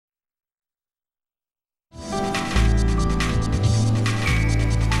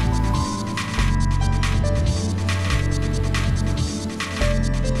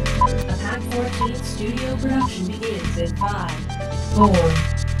in 5, 4,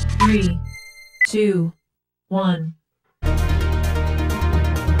 3, 2, 1.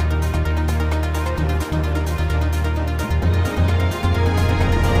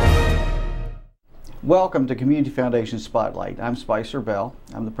 Welcome to Community Foundation Spotlight. I'm Spicer Bell.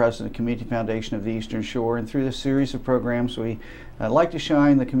 I'm the president of Community Foundation of the Eastern Shore, and through this series of programs we like to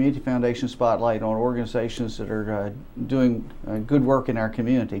shine the Community Foundation Spotlight on organizations that are doing good work in our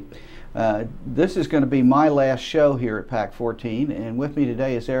community. This is going to be my last show here at PAC 14, and with me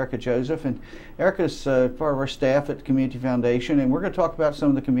today is Erica Joseph, and Erica's part of our staff at Community Foundation, and we're going to talk about some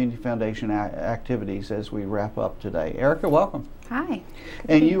of the Community Foundation activities as we wrap up today. Erica, welcome. Hi.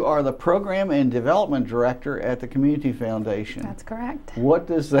 And you are the Program and Development Director at the Community Foundation. That's correct. What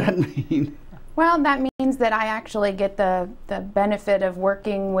does that mean? Well, that means that I actually get the benefit of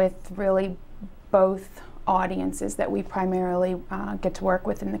working with really both audiences that we primarily get to work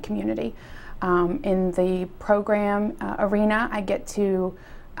with in the community. In the program arena, I get to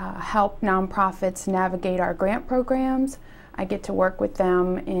help nonprofits navigate our grant programs. I get to work with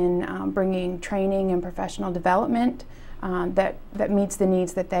them in bringing training and professional development that meets the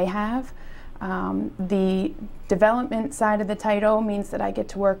needs that they have. The development side of the title means that I get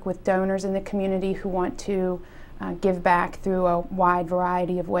to work with donors in the community who want to give back through a wide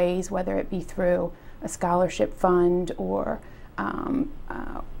variety of ways, whether it be through a scholarship fund or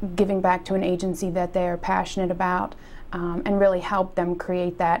giving back to an agency that they're passionate about, and really help them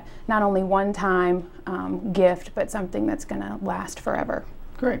create that not only one-time gift, but something that's going to last forever.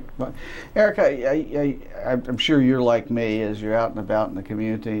 Great. Well, Erica, I'm sure you're like me as you're out and about in the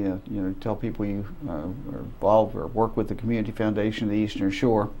community. You know, tell people you are involved or work with the Community Foundation of the Eastern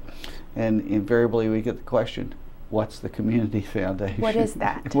Shore, and invariably we get the question, what's the Community Foundation? What is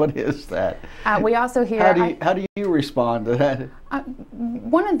that? What is that? We also hear... How do you respond to that?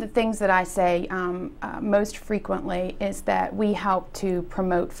 One of the things that I say most frequently is that we help to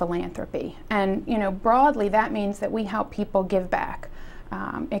promote philanthropy. And, you know, broadly that means that we help people give back.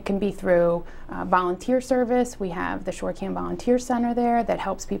 It can be through volunteer service. We have the Shore Can Volunteer Center there that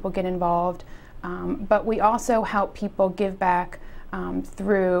helps people get involved. But we also help people give back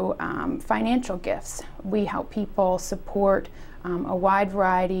through financial gifts. We help people support a wide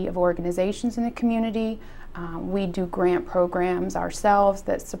variety of organizations in the community. We do grant programs ourselves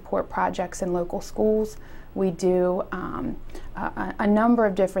that support projects in local schools. We do a number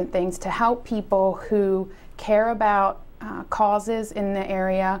of different things to help people who care about causes in the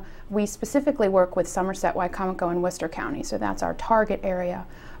area. We specifically work with Somerset, Wicomico, and Worcester County, so that's our target area.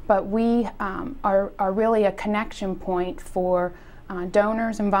 But we are really a connection point for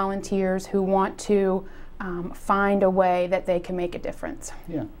donors and volunteers who want to find a way that they can make a difference.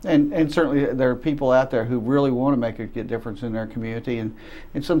 Yeah, and certainly there are people out there who really want to make a difference in their community, and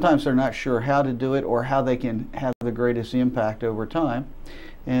sometimes they're not sure how to do it or how they can have the greatest impact over time.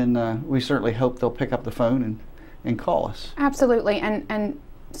 And we certainly hope they'll pick up the phone and call us. Absolutely, and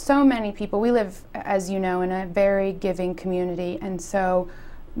so many people, we live, as you know, in a very giving community, and so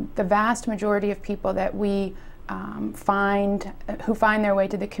the vast majority of people that we who find their way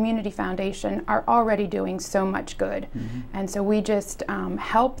to the Community Foundation are already doing so much good. Mm-hmm. And so we just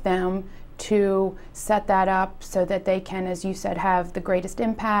help them to set that up so that they can, as you said, have the greatest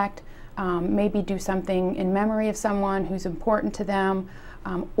impact, maybe do something in memory of someone who's important to them,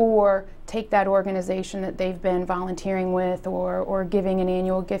 or take that organization that they've been volunteering with or giving an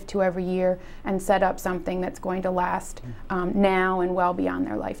annual gift to every year and set up something that's going to last now and well beyond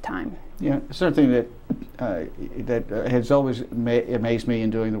their lifetime. Yeah, something that has always amazed me in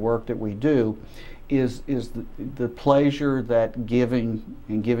doing the work that we do is the pleasure that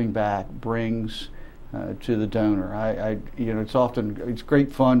giving back brings to the donor. You know, it's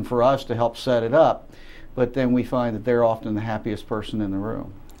great fun for us to help set it up, but then we find that they're often the happiest person in the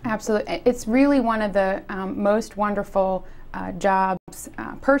room. Absolutely. It's really one of the most wonderful jobs,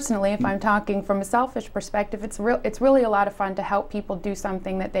 personally, if I'm talking from a selfish perspective. It's really a lot of fun to help people do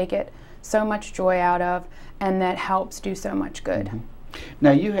something that they get so much joy out of and that helps do so much good. Mm-hmm.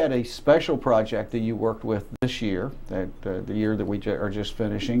 Now, you had a special project that you worked with this year, that the year that we are just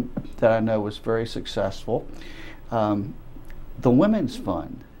finishing, that I know was very successful. The Women's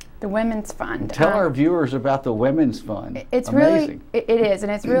Fund. The Women's Fund. Tell our viewers about the Women's Fund. It's amazing. It is,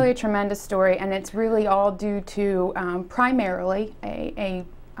 and it's really a tremendous story, and it's really all due to primarily a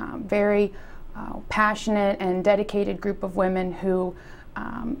very passionate and dedicated group of women who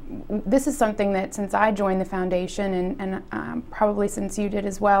this is something that since I joined the foundation and probably since you did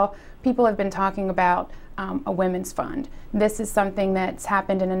as well, people have been talking about a women's fund. This is something that's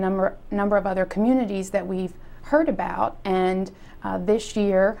happened in a number of other communities that we've heard about, and this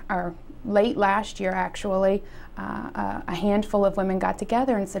year, or late last year actually, a handful of women got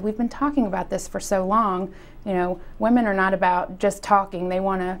together and said, we've been talking about this for so long. You know, women are not about just talking, they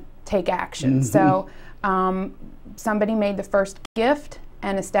want to take action. So somebody made the first gift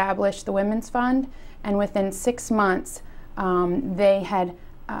and established the Women's Fund, and within 6 months they had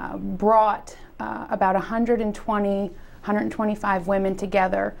brought about 125 women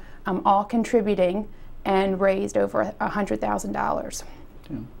together, all contributing, and raised over $100,000.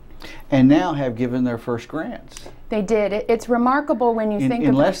 Yeah. And now have given their first grants. They did. It's remarkable when you think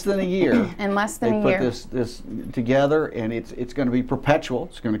in less than a year. In less than a year. They put this together, and it's going to be perpetual.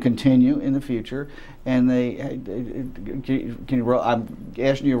 It's going to continue in the future. And I'm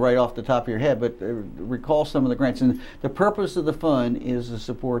asking you right off the top of your head, but recall some of the grants. And the purpose of the fund is to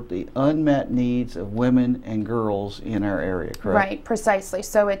support the unmet needs of women and girls in our area, correct? Right, precisely.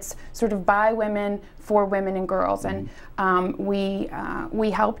 So it's sort of by women, for women and girls. And we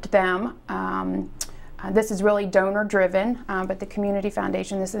helped them. This is really donor driven, but the Community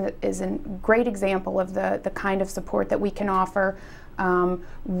Foundation, this is a great example of the kind of support that we can offer.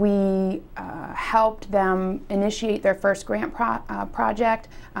 We helped them initiate their first grant project,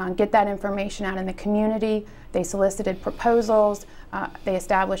 get that information out in the community. They solicited proposals. They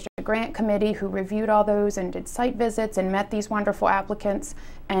established a grant committee who reviewed all those and did site visits and met these wonderful applicants,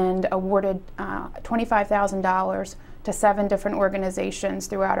 and awarded $25,000 to 7 different organizations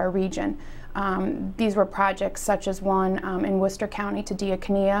throughout our region. These were projects such as one in Worcester County to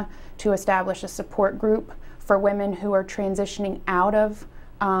Diakonia to establish a support group for women who are transitioning out of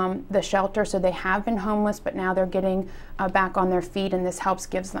the shelter. So they have been homeless, but now they're getting back on their feet, and this helps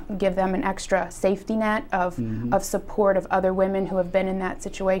give them an extra safety net of support of other women who have been in that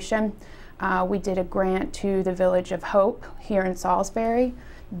situation. We did a grant to the Village of Hope here in Salisbury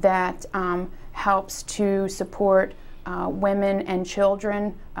that helps to support women and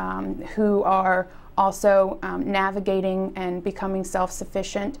children who are also navigating and becoming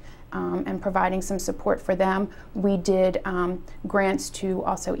self-sufficient, and providing some support for them. We did grants to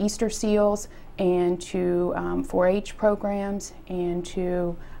also Easter Seals and to 4-H programs, and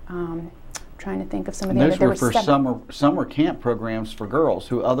to trying to think of some of the other. Those were for summer camp programs for girls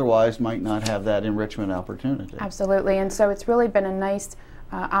who otherwise might not have that enrichment opportunity. Absolutely, and so it's really been a nice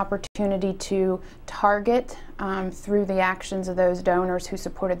opportunity to target through the actions of those donors who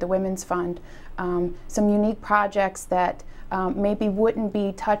supported the Women's Fund some unique projects that maybe wouldn't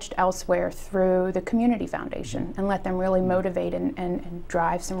be touched elsewhere through the Community Foundation, and let them really motivate and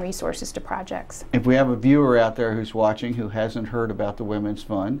drive some resources to projects. If we have a viewer out there who's watching who hasn't heard about the Women's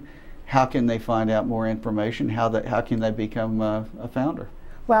Fund, how can they find out more information? How can they become a founder?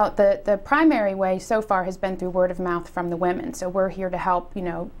 Well, the primary way so far has been through word of mouth from the women. So we're here to help,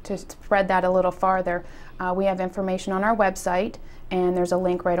 to spread that a little farther. We have information on our website, and there's a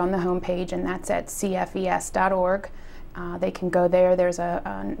link right on the homepage, and that's at cfes.org. They can go there. There's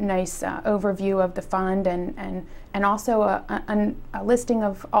a nice overview of the fund, and also a listing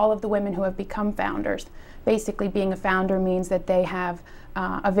of all of the women who have become founders. Basically, being a founder means that they have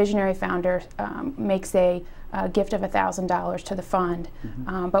a visionary founder makes a gift of $1,000 to the fund.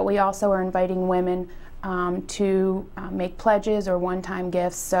 But we also are inviting women to make pledges or one-time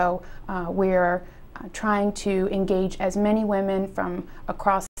gifts. So we're trying to engage as many women from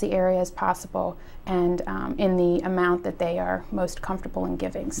across the area as possible, and in the amount that they are most comfortable in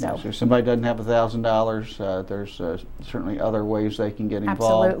giving. So, if somebody doesn't have $1,000, there's certainly other ways they can get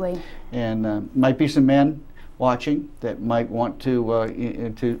involved. Absolutely. And might be some men watching that might want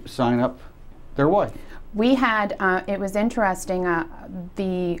to sign up their wife. We had, it was interesting, a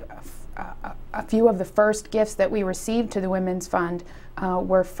few of the first gifts that we received to the Women's Fund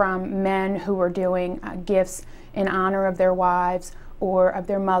were from men who were doing gifts in honor of their wives or of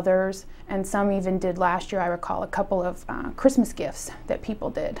their mothers, and some even did last year, I recall, a couple of Christmas gifts that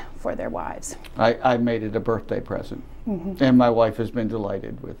people did for their wives. I made it a birthday present, and my wife has been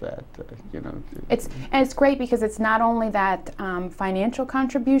delighted with that. It's great because it's not only that financial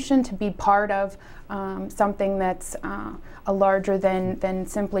contribution to be part of something that's a larger than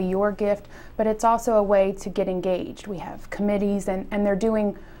simply your gift, but it's also a way to get engaged. We have committees, and they're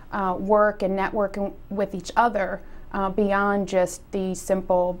doing work and networking with each other beyond just the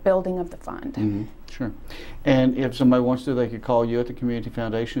simple building of the fund. Sure. And if somebody wants to, they could call you at the Community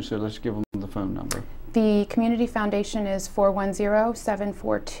Foundation, so let's give them the phone number. The Community Foundation is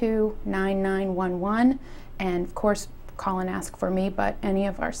 410-742-9911, and of course call and ask for me, but any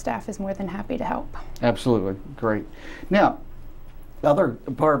of our staff is more than happy to help. Absolutely. Great. Now, Other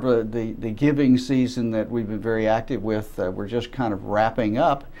part of the giving season that we've been very active with, we're just kind of wrapping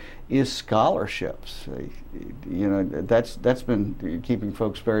up, is scholarships. You know, that's been keeping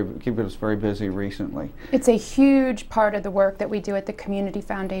us very busy recently. It's a huge part of the work that we do at the Community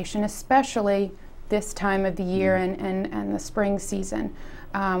Foundation, especially this time of the year and the spring season.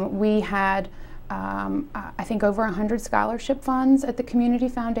 We had I think over 100 scholarship funds at the Community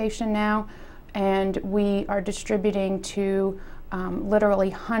Foundation now, and we are distributing to literally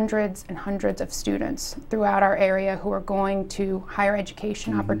hundreds and hundreds of students throughout our area who are going to higher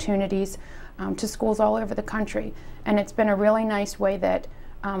education opportunities to schools all over the country. And it's been a really nice way that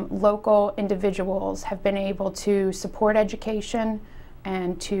local individuals have been able to support education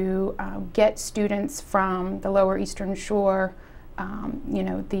and to get students from the Lower Eastern Shore you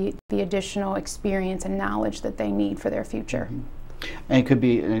know, the additional experience and knowledge that they need for their future. And it could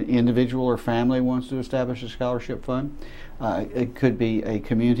be an individual or family wants to establish a scholarship fund. It could be a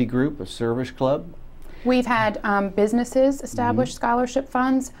community group, a service club. We've had businesses establish scholarship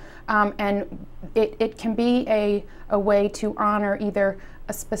funds, and it can be a way to honor either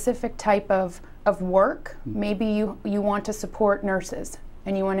a specific type of work. Maybe you want to support nurses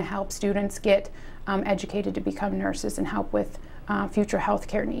and you want to help students get educated to become nurses and help with future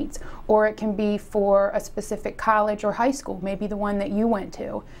healthcare needs. Or it can be for a specific college or high school, maybe the one that you went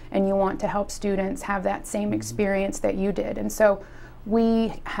to, and you want to help students have that same experience that you did. And so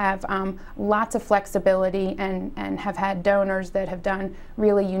we have lots of flexibility and have had donors that have done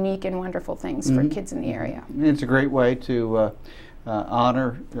really unique and wonderful things for kids in the area. It's a great way to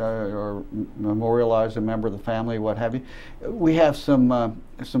honor or memorialize a member of the family, what have you. We have some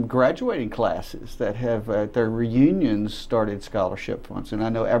graduating classes that have at their reunions started scholarship funds, and I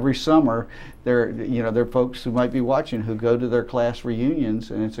know every summer there are folks who might be watching who go to their class reunions,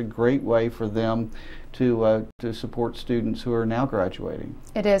 and it's a great way for them to support students who are now graduating.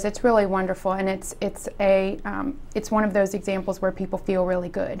 It is. It's really wonderful, and it's one of those examples where people feel really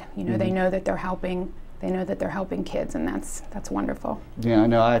good. You know, they know that they're helping. They know that they're helping kids, and that's wonderful. Yeah, I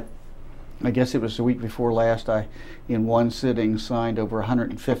know. I guess it was the week before last, I, in one sitting, signed over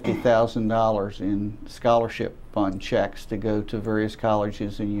 $150,000 in scholarship fund checks to go to various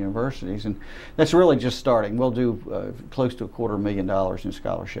colleges and universities, and that's really just starting. We'll do close to $250,000 in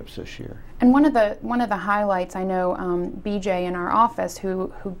scholarships this year. And one of the highlights, I know BJ in our office,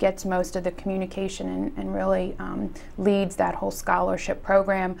 who gets most of the communication and really leads that whole scholarship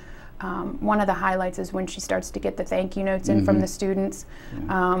program. One of the highlights is when she starts to get the thank you notes in from the students,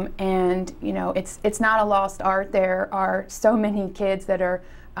 and you know, it's not a lost art. There are so many kids that are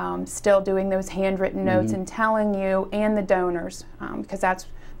still doing those handwritten notes and telling you and the donors, because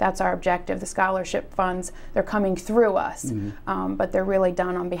that's our objective. The scholarship funds, they're coming through us, but they're really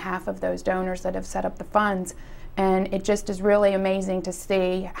done on behalf of those donors that have set up the funds. And it just is really amazing to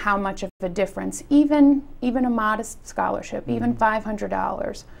see how much of a difference, even a modest scholarship, even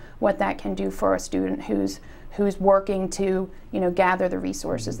 $500, what that can do for a student who's working to, you know, gather the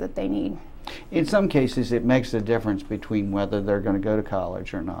resources that they need. In some cases, it makes a difference between whether they're going to go to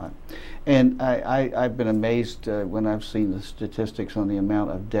college or not. And I've been amazed when I've seen the statistics on the amount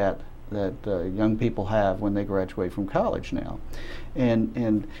of debt that young people have when they graduate from college now.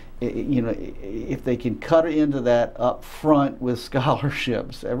 And you know, if they can cut into that up front with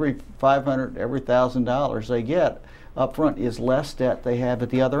scholarships, every $500, every $1,000 they get up front is less debt they have at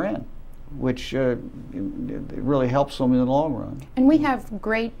the other end, which it really helps them in the long run. And we have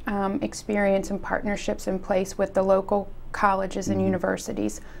great experience and partnerships in place with the local colleges and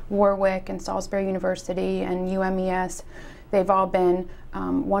universities, Warwick and Salisbury University and UMES. They've all been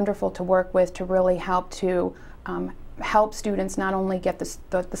wonderful to work with to really help students not only get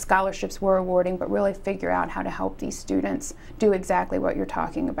the scholarships we're awarding, but really figure out how to help these students do exactly what you're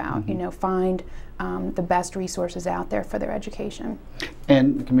talking about. You know, find the best resources out there for their education.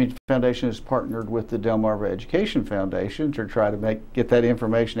 And the Community Foundation has partnered with the Delmarva Education Foundation to try to get that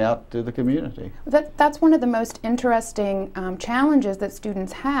information out to the community. That's one of the most interesting challenges that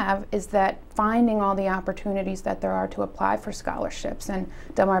students have, is that finding all the opportunities that there are to apply for scholarships. And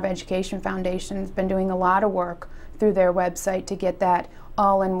Delmarva Education Foundation has been doing a lot of work through their website to get that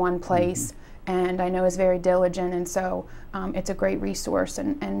all in one place, and I know is very diligent, and so it's a great resource,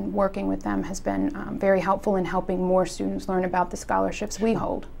 and working with them has been very helpful in helping more students learn about the scholarships we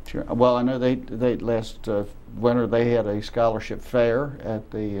hold. Sure. Well, I know they last winter they had a scholarship fair at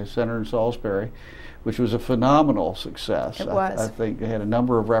the center in Salisbury, which was a phenomenal success. It was. I think they had a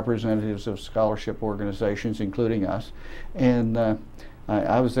number of representatives of scholarship organizations, including us, and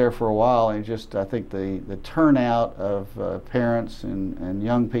I was there for a while, and just I think the turnout of parents and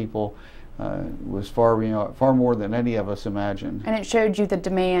young people was far more than any of us imagined. And it showed you the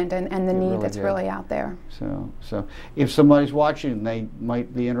demand and the need really that's did. really out there. So if somebody's watching, they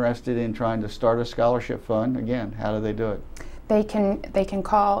might be interested in trying to start a scholarship fund. Again, how do they do it? They can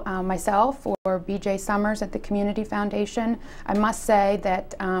call myself or BJ Summers at the Community Foundation. I must say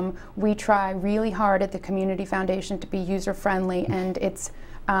that we try really hard at the Community Foundation to be user-friendly, and it's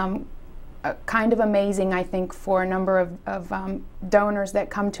kind of amazing, I think, for a number of donors that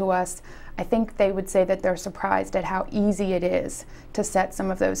come to us. I think they would say that they're surprised at how easy it is to set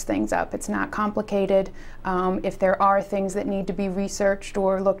some of those things up. It's not complicated. If there are things that need to be researched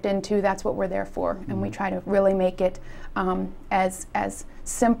or looked into, that's what we're there for. And we try to really make it as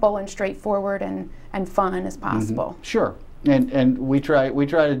simple and straightforward and fun as possible. Sure. And we try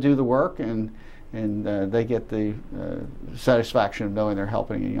to do the work, and they get the satisfaction of knowing they're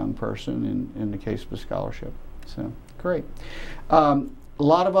helping a young person in the case of a scholarship. So great. A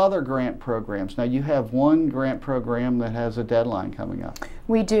lot of other grant programs. Now you have one grant program that has a deadline coming up.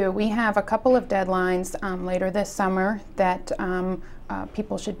 We do. We have a couple of deadlines later this summer that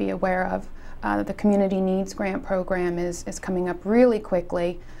people should be aware of. The Community Needs Grant Program is coming up really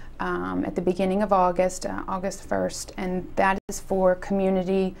quickly at the beginning of August, August 1st, and that is for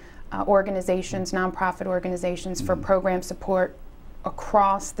community organizations, nonprofit organizations, for program support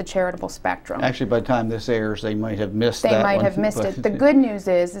across the charitable spectrum. Actually, by the time this airs, they might have missed that one. They might have missed it. The good news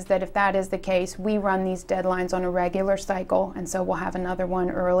is that if that is the case, we run these deadlines on a regular cycle, and so we'll have another one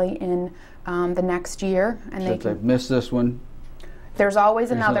early in the next year. And So if they've missed this one, there's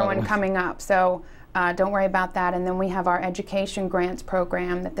always another one coming up. So don't worry about that. And then we have our education grants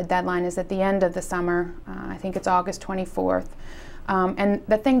program that the deadline is at the end of the summer. I think it's August 24th. And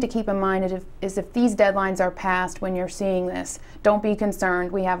the thing to keep in mind is if these deadlines are passed when you're seeing this, don't be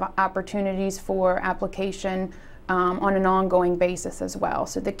concerned. We have opportunities for application on an ongoing basis as well.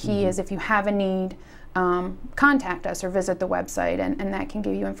 So the key is if you have a need, contact us or visit the website, and that can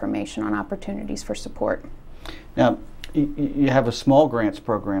give you information on opportunities for support. Now, you have a small grants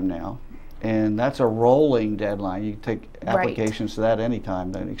program now, and that's a rolling deadline. You can take applications to that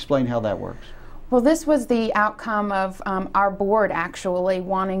anytime. Then explain how that works. Well, this was the outcome of our board actually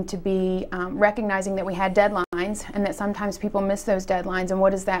wanting to be recognizing that we had deadlines and that sometimes people miss those deadlines, and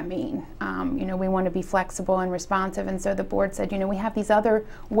what does that mean? You know, we want to be flexible and responsive, and so the board said, you know, we have these other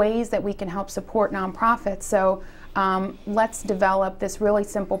ways that we can help support nonprofits, so let's develop this really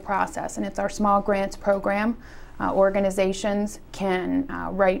simple process, and it's our small grants program. Organizations can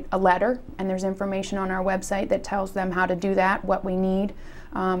write a letter, and there's information on our website that tells them how to do that, what we need.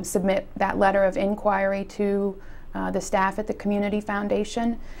 Submit that letter of inquiry to the staff at the Community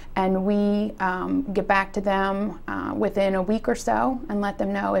Foundation, and we get back to them within a week or so and let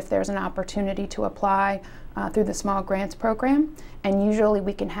them know if there's an opportunity to apply through the small grants program, and usually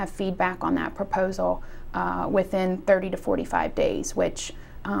we can have feedback on that proposal within 30 to 45 days, which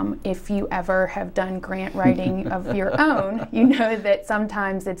if you ever have done grant writing of your own, you know that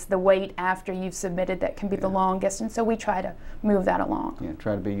sometimes it's the wait after you've submitted that can be the longest, and so we try to move that along. Yeah,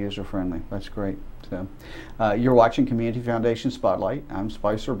 try to be user-friendly. That's great. So, you're watching Community Foundation Spotlight. I'm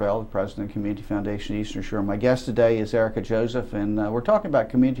Spicer Bell, the president of Community Foundation Eastern Shore. My guest today is Erica Joseph, and we're talking about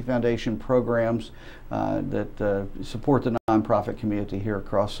Community Foundation programs that support the nonprofit community here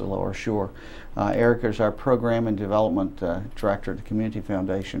across the Lower Shore. Erica is our Program and Development Director at the Community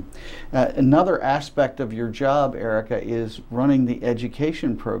Foundation. Another aspect of your job, Erica, is running the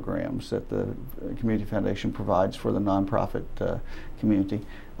education programs that the Community Foundation provides for the nonprofit community.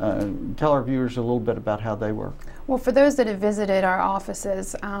 Tell our viewers a little bit about how they work. Well, for those that have visited our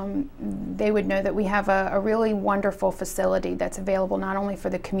offices, they would know that we have a really wonderful facility that's available not only for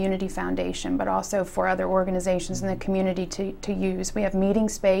the Community Foundation, but also for other organizations in the community to use. We have meeting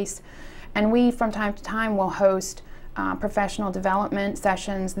space, and we from time to time will host professional development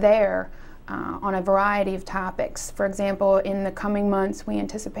sessions there on a variety of topics. For example, in the coming months, we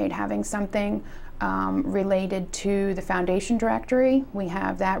anticipate having something related to the foundation directory. We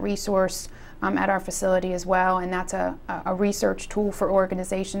have that resource at our facility as well, and that's a research tool for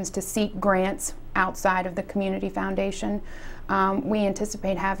organizations to seek grants outside of the Community Foundation. We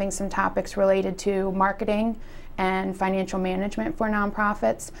anticipate having some topics related to marketing and financial management for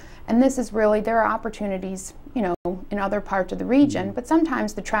nonprofits, and this is really, there are opportunities, you know, in other parts of the region, but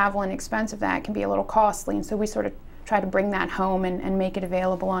sometimes the travel and expense of that can be a little costly, and so we sort of try to bring that home and make it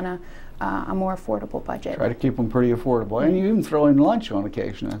available on a more affordable budget. Try to keep them pretty affordable. And you even throw in lunch on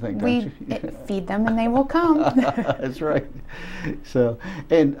occasion, I think, don't you? Feed them and they will come. That's right. So,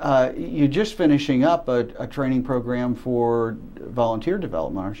 and you're just finishing up a training program for volunteer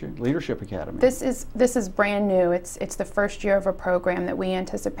development, aren't you? Leadership Academy. This is brand new. It's the first year of a program that we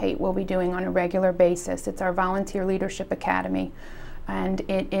anticipate we'll be doing on a regular basis. It's our Volunteer Leadership Academy. And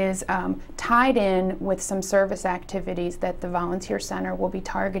it is tied in with some service activities that the Volunteer Center will be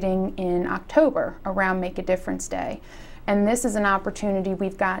targeting in October around Make a Difference Day. And this is an opportunity.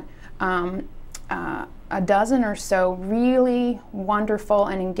 We've got a dozen or so really wonderful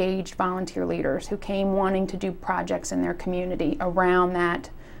and engaged volunteer leaders who came wanting to do projects in their community around that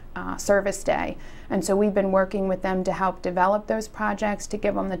service day. And so we've been working with them to help develop those projects, to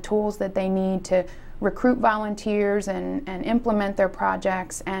give them the tools that they need to recruit volunteers and implement their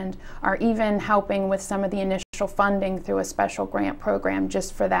projects, and are even helping with some of the initial funding through a special grant program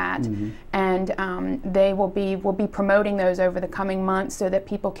just for that. And we'll be promoting those over the coming months so that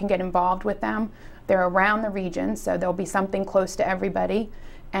people can get involved with them. They're around the region, so there'll be something close to everybody.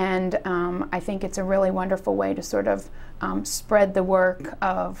 And I think it's a really wonderful way to sort of spread the work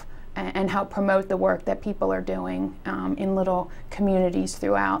of and help promote the work that people are doing in little communities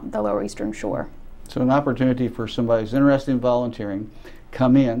throughout the Lower Eastern Shore. So an opportunity for somebody who's interested in volunteering,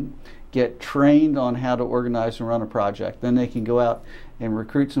 come in, get trained on how to organize and run a project. Then they can go out and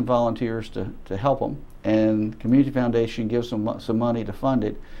recruit some volunteers to help them, and Community Foundation gives them some money to fund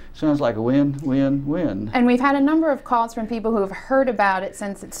it. Sounds like a win-win-win. And we've had a number of calls from people who have heard about it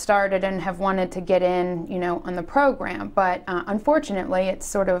since it started and have wanted to get in, you know, on the program. But unfortunately, it's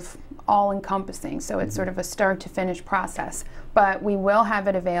sort of all-encompassing, so it's sort of a start-to-finish process. But we will have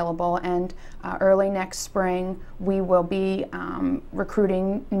it available, and early next spring we will be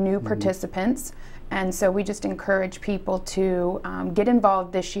recruiting new participants. And so we just encourage people to get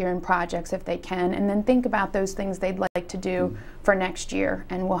involved this year in projects if they can, and then think about those things they'd like to do for next year,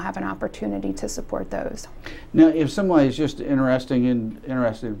 and we'll have an opportunity to support those. Now, if somebody is just interested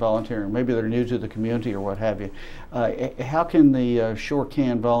in volunteering, maybe they're new to the community or what have you, how can the Shore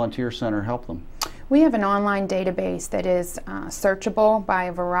Can Volunteer Center help them? We have an online database that is searchable by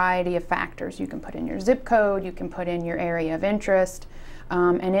a variety of factors. You can put in your zip code, you can put in your area of interest,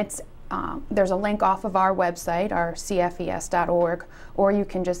 and there's a link off of our website, our cfes.org, or you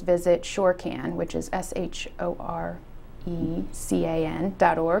can just visit ShoreCan, which is ShoreCan.org,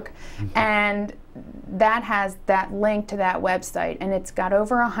 and that has that link to that website, and it's got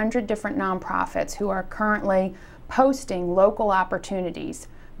over 100 different nonprofits who are currently posting local opportunities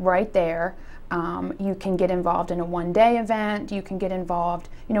right there. You can get involved in a one-day event, you can get involved.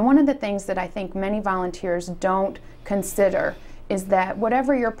 You know, one of the things that I think many volunteers don't consider is that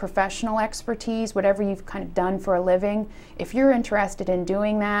whatever your professional expertise, whatever you've kind of done for a living, if you're interested in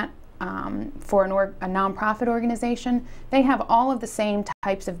doing that for a nonprofit organization, they have all of the same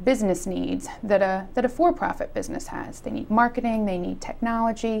types of business needs that a for-profit business has. They need marketing, they need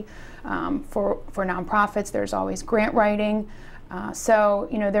technology. For nonprofits, there's always grant writing. So,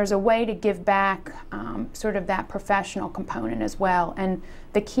 you know, there's a way to give back sort of that professional component as well. And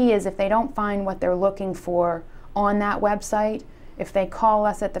the key is, if they don't find what they're looking for on that website, if they call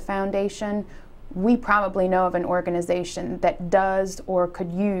us at the foundation, we probably know of an organization that does or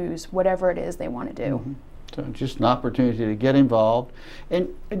could use whatever it is they want to do. So just an opportunity to get involved.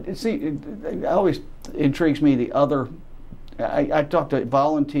 And see, it always intrigues me the other, I talk to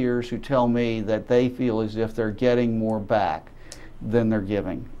volunteers who tell me that they feel as if they're getting more back than they're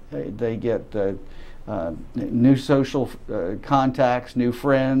giving. They get new social contacts, new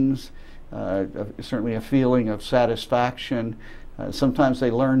friends, certainly a feeling of satisfaction. Sometimes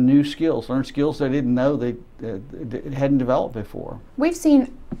they learn new skills, they didn't know they hadn't developed before. We've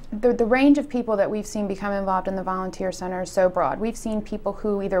seen the range of people that we've seen become involved in the Volunteer Center is so broad. We've seen people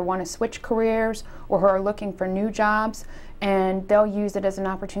who either want to switch careers or who are looking for new jobs, and they'll use it as an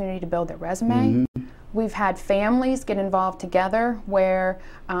opportunity to build their resume. We've had families get involved together where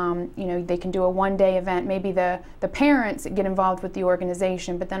you know, they can do a one-day event. Maybe the parents get involved with the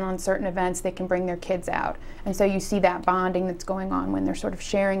organization, but then on certain events they can bring their kids out. And so you see that bonding that's going on when they're sort of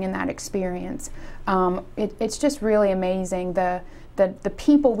sharing in that experience. It's just really amazing the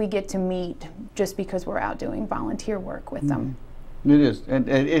people we get to meet just because we're out doing volunteer work with them. It is, and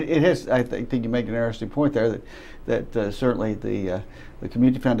it has. I think you make an interesting point there that certainly the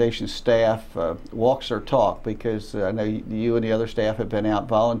Community Foundation staff walks their talk, because I know you and the other staff have been out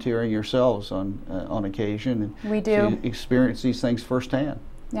volunteering yourselves on occasion, and we do so you experience these things firsthand.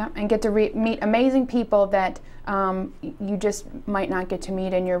 Yeah, and get to meet amazing people that you just might not get to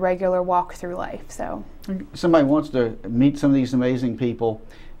meet in your regular walk through life. So, somebody wants to meet some of these amazing people.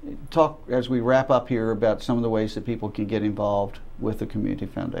 Talk as we wrap up here about some of the ways that people can get involved with the Community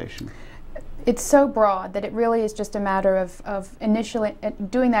Foundation. It's so broad that it really is just a matter of initially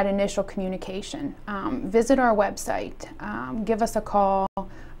doing that initial communication. Visit our website, give us a call,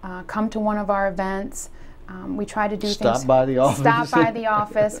 come to one of our events. We try to do things. Stop by the office. Stop by the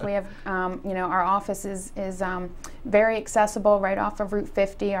office. We have, you know, our office is very accessible right off of Route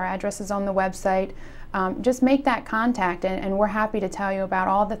 50. Our address is on the website. Just make that contact, and we're happy to tell you about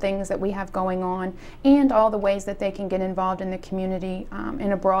all the things that we have going on and all the ways that they can get involved in the community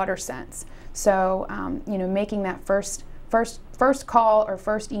in a broader sense. So, you know, making that first call or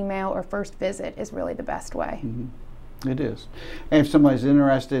first email or first visit is really the best way. Mm-hmm. It is. And if somebody's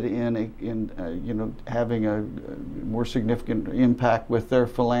interested in you know, having a more significant impact with their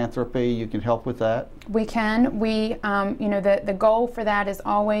philanthropy, you can help with that? We can. We, you know, the goal for that is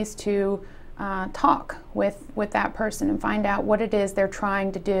always to talk with that person and find out what it is they're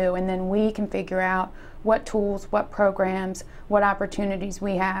trying to do, and then we can figure out what tools, what programs, what opportunities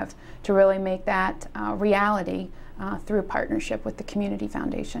we have to really make that reality through a partnership with the Community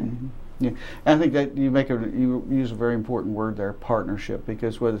Foundation. Mm-hmm. Yeah, I think that you use a very important word there, partnership,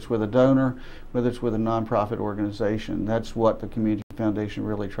 because whether it's with a donor, whether it's with a nonprofit organization, that's what the Community Foundation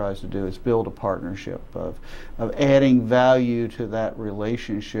really tries to do, is build a partnership of adding value to that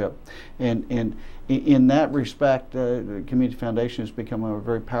relationship. And in that respect, the Community Foundation has become a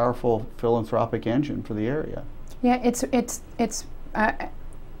very powerful philanthropic engine for the area. Yeah, it's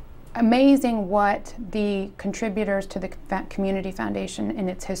amazing what the contributors to the Community Foundation in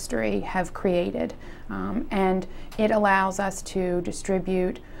its history have created, and it allows us to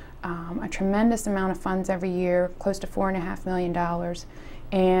distribute a tremendous amount of funds every year, close to $4.5 million,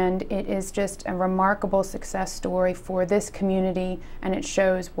 and it is just a remarkable success story for this community, and it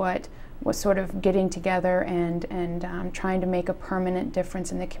shows what was sort of getting together and trying to make a permanent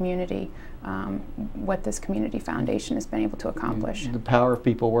difference in the community, what this Community Foundation has been able to accomplish. The power of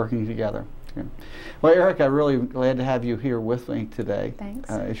people working together. Okay. Well, Eric, I'm really glad to have you here with me today. Thanks.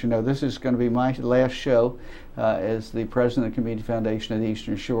 As you know, this is going to be my last show as the president of the Community Foundation of the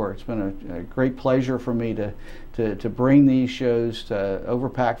Eastern Shore. It's been a great pleasure for me to bring these shows to over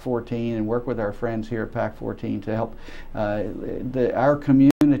PAC 14 and work with our friends here at PAC 14 to help our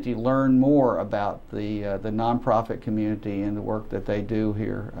community learn more about the nonprofit community and the work that they do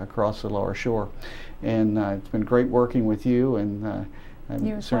here across the Lower Shore. And it's been great working with you, and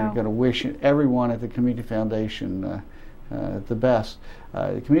I'm certainly going to wish everyone at the Community Foundation the best.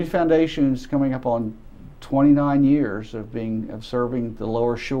 The Community Foundation is coming up on 29 years of serving the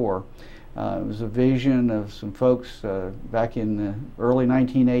Lower Shore. It was a vision of some folks back in the early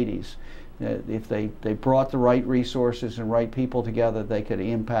 1980s that if they brought the right resources and right people together, they could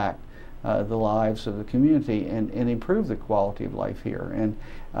impact the lives of the community and improve the quality of life here. And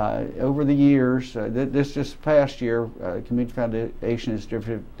over the years, this just past year, Community Foundation has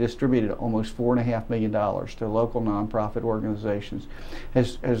distributed almost $4.5 million to local nonprofit organizations,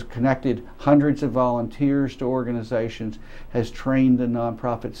 has connected hundreds of volunteers to organizations, has trained the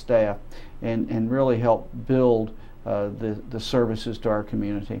nonprofit staff, and really helped build the services to our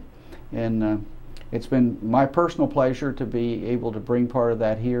community. And it's been my personal pleasure to be able to bring part of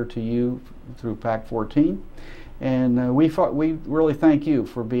that here to you through PAC 14. And we really thank you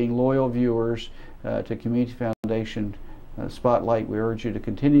for being loyal viewers to Community Foundation Spotlight. We urge you to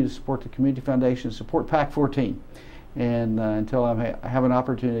continue to support the Community Foundation, support PAC 14. And until I have an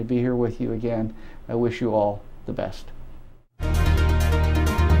opportunity to be here with you again, I wish you all the best.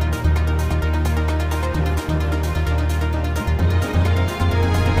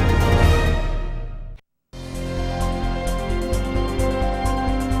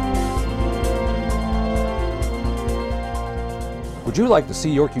 Would you like to see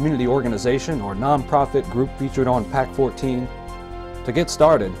your community organization or nonprofit group featured on PAC 14? To get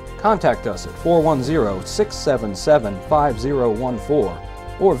started, contact us at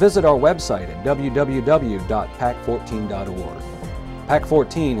 410-677-5014 or visit our website at www.pac14.org. PAC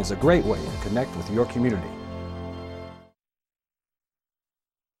 14 is a great way to connect with your community.